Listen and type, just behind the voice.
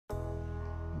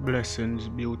Blessings,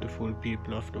 beautiful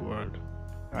people of the world.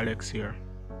 Alex here.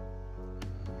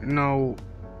 Now,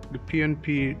 the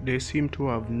PNP, they seem to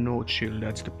have no chill.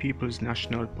 That's the People's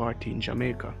National Party in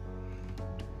Jamaica.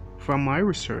 From my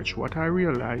research, what I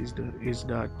realized is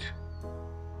that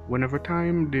whenever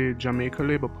time the Jamaica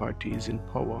Labour Party is in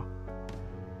power,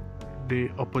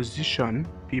 the opposition,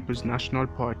 People's National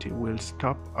Party, will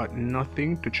stop at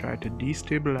nothing to try to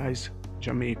destabilize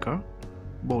Jamaica,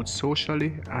 both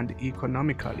socially and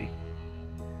economically.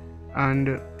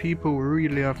 And people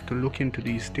really have to look into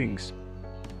these things.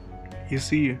 You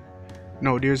see,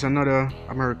 now there's another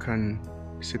American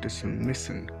citizen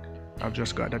missing. I've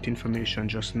just got that information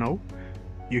just now.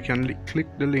 You can click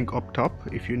the link up top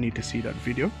if you need to see that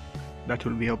video. That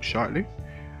will be up shortly.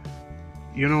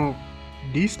 You know,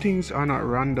 these things are not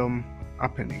random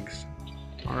happenings.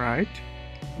 Alright?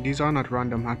 These are not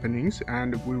random happenings,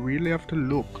 and we really have to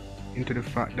look into the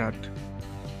fact that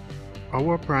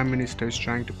our Prime Minister is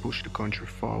trying to push the country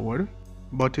forward,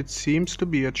 but it seems to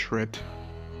be a threat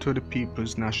to the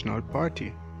People's National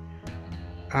Party.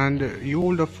 And you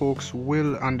older folks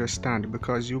will understand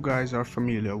because you guys are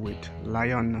familiar with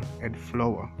lionhead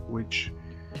flower, which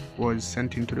was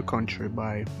sent into the country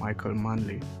by Michael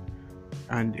Manley.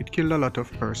 And it killed a lot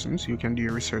of persons. You can do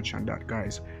your research on that,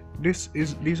 guys.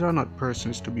 These are not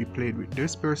persons to be played with.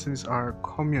 These persons are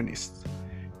communists.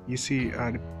 You see,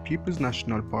 the People's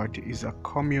National Party is a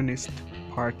communist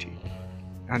party.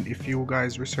 And if you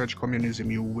guys research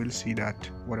communism, you will see that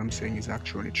what I'm saying is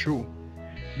actually true.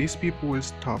 These people will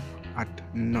stop at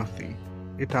nothing.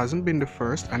 It hasn't been the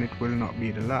first and it will not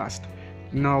be the last.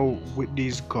 Now, with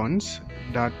these guns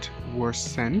that were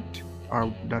sent,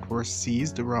 or that were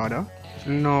seized rather,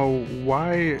 now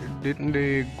why didn't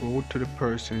they go to the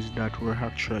persons that were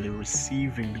actually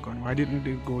receiving the gun? Why didn't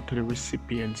they go to the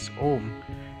recipient's home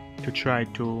to try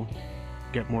to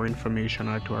get more information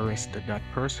or to arrest that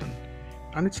person?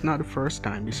 And it's not the first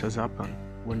time this has happened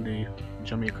when the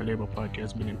Jamaica Labour Party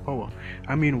has been in power.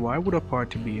 I mean, why would a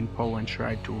party be in power and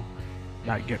try to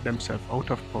get themselves out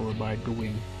of power by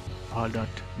doing all that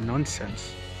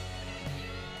nonsense?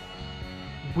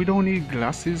 We don't need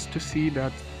glasses to see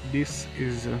that these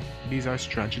are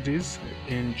strategies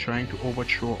in trying to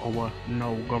overthrow our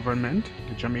now government,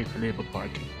 the Jamaica Labour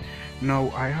Party. Now,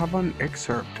 I have an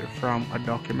excerpt from a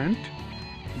document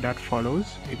that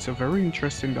follows. It's a very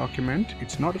interesting document.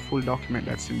 It's not the full document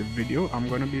that's in the video. I'm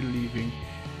going to be leaving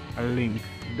a link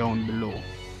down below.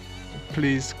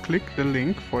 Please click the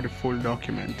link for the full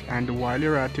document, and while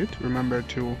you're at it, remember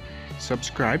to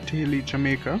subscribe to Elite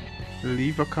Jamaica,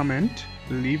 leave a comment,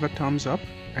 leave a thumbs up,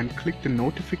 and click the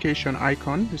notification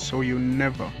icon so you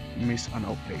never miss an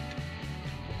update.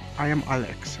 I am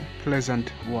Alex.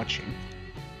 Pleasant watching.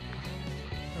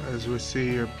 As we see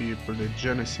here, people, the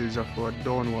genesis of our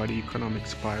downward economic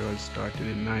spiral started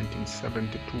in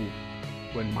 1972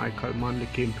 when Michael Manley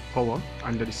came to power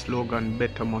under the slogan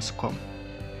 "Better must come."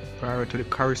 Prior to the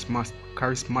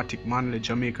charismatic Manley,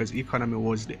 Jamaica's economy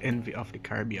was the envy of the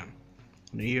Caribbean.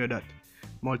 And you hear that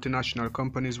multinational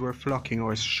companies were flocking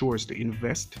our shores to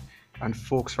invest, and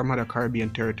folks from other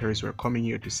Caribbean territories were coming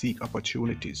here to seek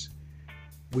opportunities.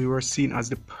 We were seen as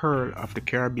the pearl of the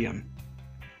Caribbean.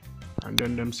 And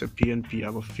then them say PNP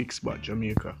have a fix but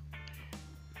Jamaica.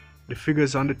 The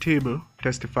figures on the table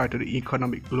testify to the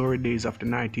economic glory days of the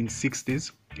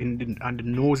 1960s and the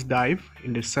nosedive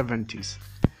in the 70s.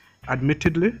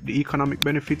 Admittedly, the economic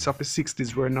benefits of the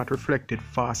 60s were not reflected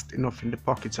fast enough in the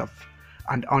pockets of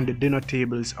and on the dinner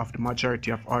tables of the majority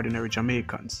of ordinary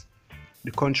Jamaicans.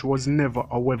 The country was never,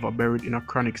 however, buried in a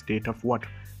chronic state of what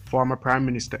former Prime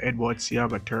Minister Edward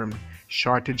Seaga termed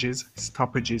shortages,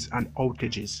 stoppages, and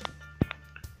outages.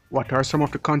 What are some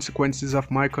of the consequences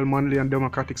of Michael Manley and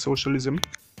democratic socialism?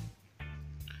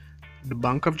 The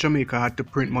Bank of Jamaica had to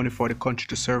print money for the country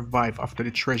to survive after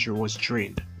the treasury was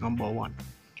drained, number one.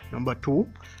 Number two,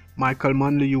 Michael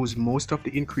Manley used most of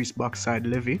the increased backside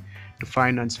levy to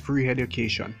finance free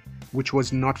education, which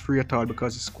was not free at all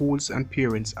because the schools and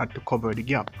parents had to cover the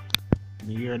gap.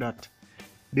 You hear that?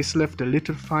 This left a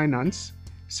little finance.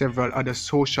 Several other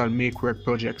social make-work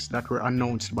projects that were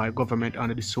announced by government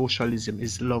under the socialism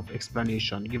is love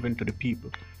explanation given to the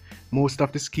people. Most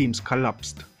of the schemes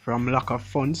collapsed from lack of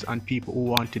funds and people who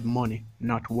wanted money,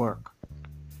 not work.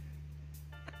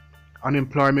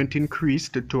 Unemployment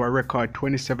increased to a record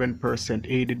 27%,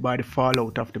 aided by the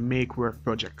fallout of the make-work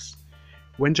projects.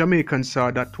 When Jamaicans saw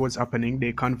that was happening,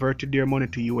 they converted their money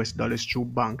to US dollars through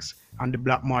banks and the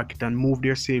black market and moved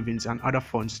their savings and other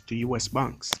funds to US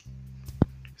banks.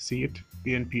 See it?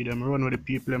 PNP them run with the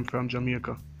people them from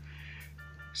Jamaica.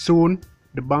 Soon,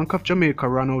 The Bank of Jamaica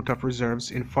ran out of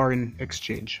reserves in foreign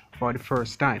exchange for the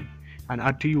first time and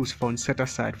had to use funds set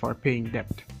aside for paying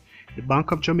debt. The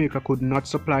Bank of Jamaica could not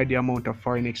supply the amount of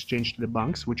foreign exchange to the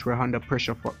banks, which were under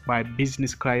pressure by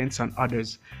business clients and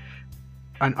others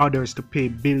to pay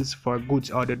bills for goods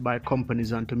ordered by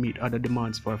companies and to meet other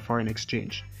demands for foreign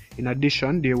exchange. In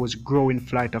addition, there was growing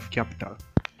flight of capital.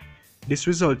 This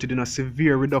resulted in a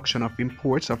severe reduction of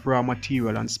imports of raw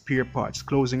material and spare parts,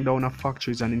 closing down of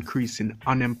factories and increasing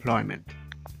unemployment.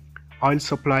 Oil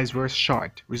supplies were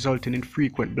short, resulting in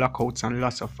frequent blackouts and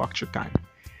loss of factory time.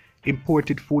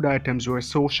 Imported food items were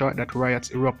so short that riots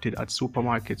erupted at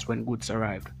supermarkets when goods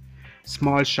arrived.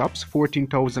 Small shops,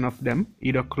 14,000 of them,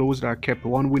 either closed or kept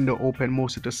one window open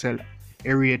mostly to sell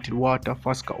aerated water,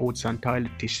 Fosca oats and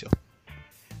toilet tissue.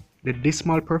 The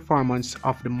dismal performance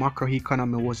of the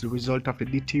macroeconomy was the result of the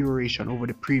deterioration over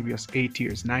the previous 8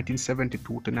 years, 1972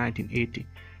 to 1980,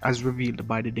 as revealed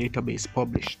by the database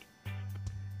published.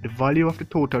 The value of the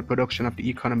total production of the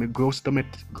economy, gross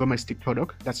domestic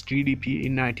product, that's GDP,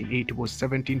 in 1980 was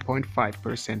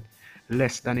 17.5%,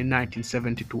 less than in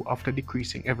 1972 after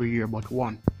decreasing every year but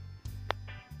one.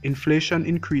 Inflation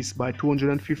increased by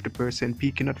 250%,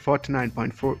 peaking at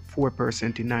 49.4%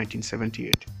 in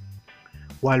 1978.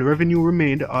 While revenue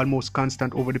remained almost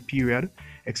constant over the period,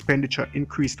 expenditure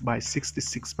increased by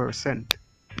 66%.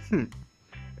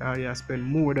 You spend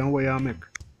more than what you make.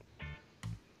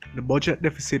 The budget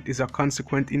deficit is a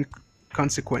consequence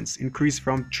increased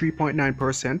from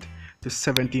 3.9% to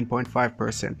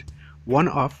 17.5%. One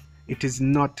off, it is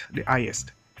not the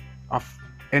highest of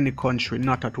any country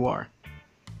not at war.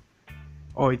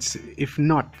 Or it's if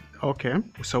not, okay,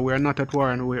 so we are not at war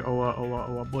and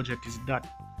our budget is that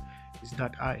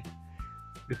high.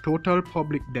 The total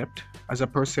public debt as a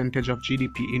percentage of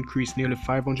GDP increased nearly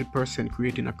 500%,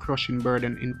 creating a crushing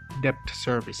burden in debt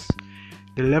service.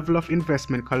 The level of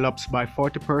investment collapsed by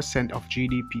 40% of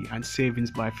GDP and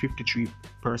savings by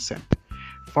 53%.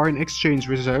 Foreign exchange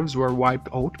reserves were wiped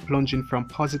out, plunging from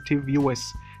positive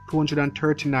US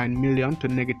 239 million to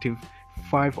negative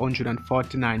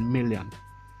 549 million.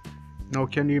 Now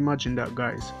can you imagine that,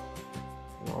 guys?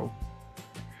 Wow.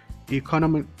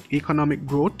 Economic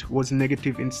growth was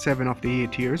negative in 7 of the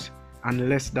 8 years and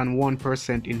less than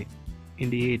 1% in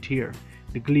the 8th year.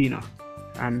 The Gleaner,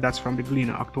 and that's from the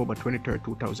Gleaner, October 23,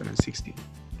 2016.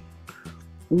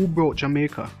 Who brought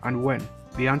Jamaica and when?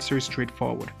 The answer is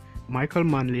straightforward. Michael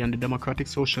Manley and the Democratic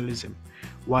Socialism.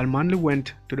 While Manley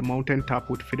went to the mountaintop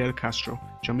with Fidel Castro,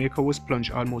 Jamaica was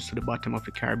plunged almost to the bottom of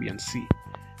the Caribbean Sea.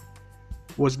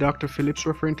 Was Dr. Phillips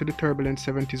referring to the turbulent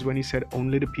 70s when he said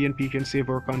only the PNP can save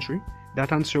our country?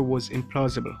 That answer was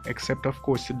implausible, except of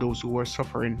course to those who were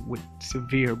suffering with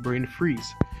severe brain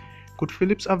freeze. Could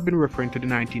Phillips have been referring to the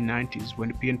 1990s when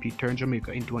the PNP turned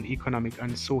Jamaica into an economic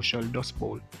and social dust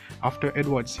bowl? After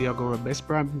Edward Seagour, best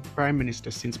prime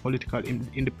minister since political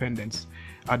independence,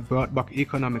 had brought back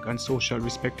economic and social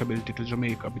respectability to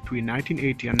Jamaica between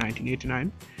 1980 and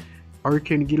 1989,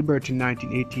 Hurricane Gilbert in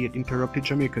 1988 interrupted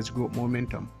Jamaica's growth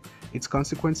momentum. Its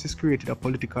consequences created a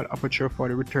political aperture for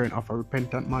the return of a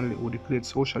repentant Manley who declared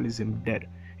socialism dead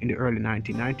in the early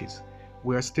 1990s.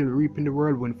 We are still reaping the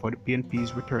whirlwind for the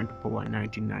PNP's return to power in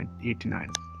 1989.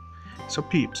 So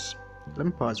peeps, let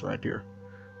me pause right here.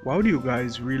 Why do you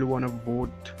guys really want to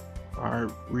vote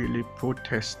or really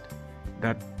protest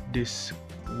that this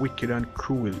wicked and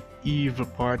cruel, evil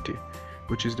party,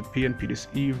 which is the PNP, this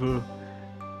evil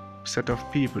set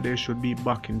of people, they should be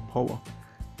back in power?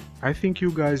 I think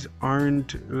you guys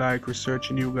aren't like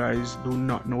researching, you guys do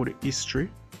not know the history,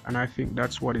 and I think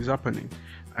that's what is happening.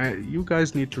 You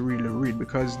guys need to really read,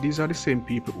 because these are the same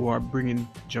people who are bringing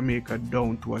Jamaica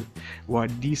down to who are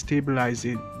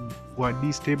destabilizing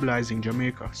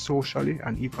Jamaica socially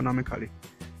and economically.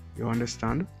 You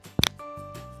understand?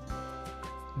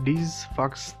 These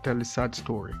facts tell a sad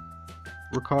story.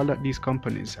 Recall that these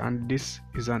companies, and this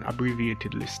is an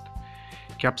abbreviated list,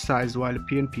 capsized while the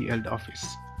PNP held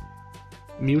office.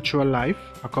 Mutual Life,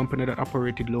 a company that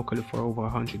operated locally for over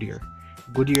 100 years.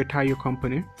 Goodyear Tire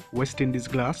Company, West Indies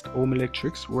Glass, Home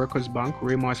Electrics, Workers Bank,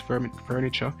 Raymars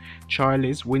Furniture,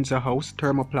 Charlie's, Windsor House,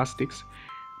 Thermoplastics,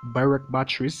 Barrack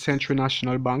Batteries, Central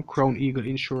National Bank, Crown Eagle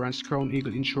Insurance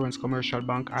Commercial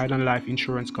Bank, Island Life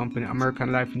Insurance Company,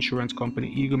 American Life Insurance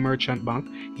Company, Eagle Merchant Bank,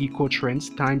 Eco Trends,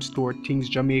 Time Store, Things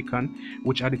Jamaican,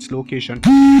 which had its location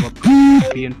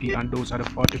PNP, and those are the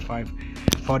 45.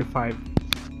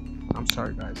 I'm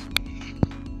sorry, guys.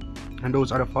 And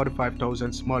those are the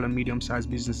 45,000 small and medium-sized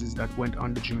businesses that went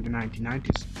under during the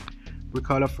 1990s.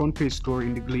 Recall a front page story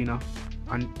in the Gleaner,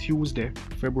 on Tuesday,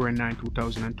 February 9,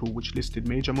 2002, which listed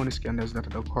major money scandals that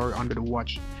had occurred under the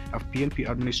watch of PNP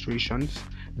administrations.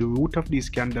 The root of these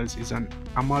scandals is an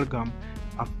amalgam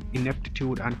of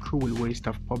ineptitude and cruel waste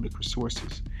of public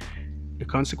resources. The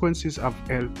consequences have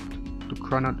helped to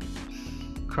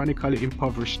chronically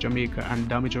impoverish Jamaica and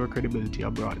damage our credibility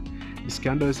abroad. The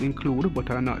scandals include, but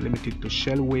are not limited to,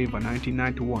 Shell Waiver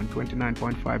 1991,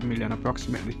 29.5 million,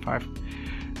 approximately 5.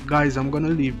 Guys, I'm gonna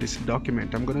leave this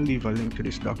document. I'm gonna leave a link to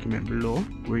this document below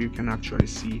where you can actually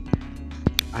see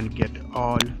and get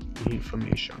all the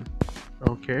information.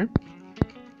 Okay?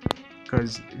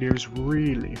 Because there's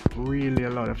really a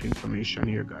lot of information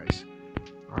here, guys.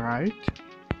 Alright?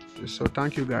 So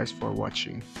thank you guys for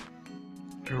watching.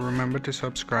 Remember to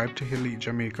subscribe to Elite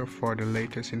Jamaica for the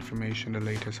latest information, the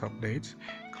latest updates.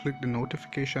 Click the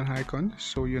notification icon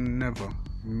so you never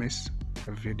miss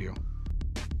a video.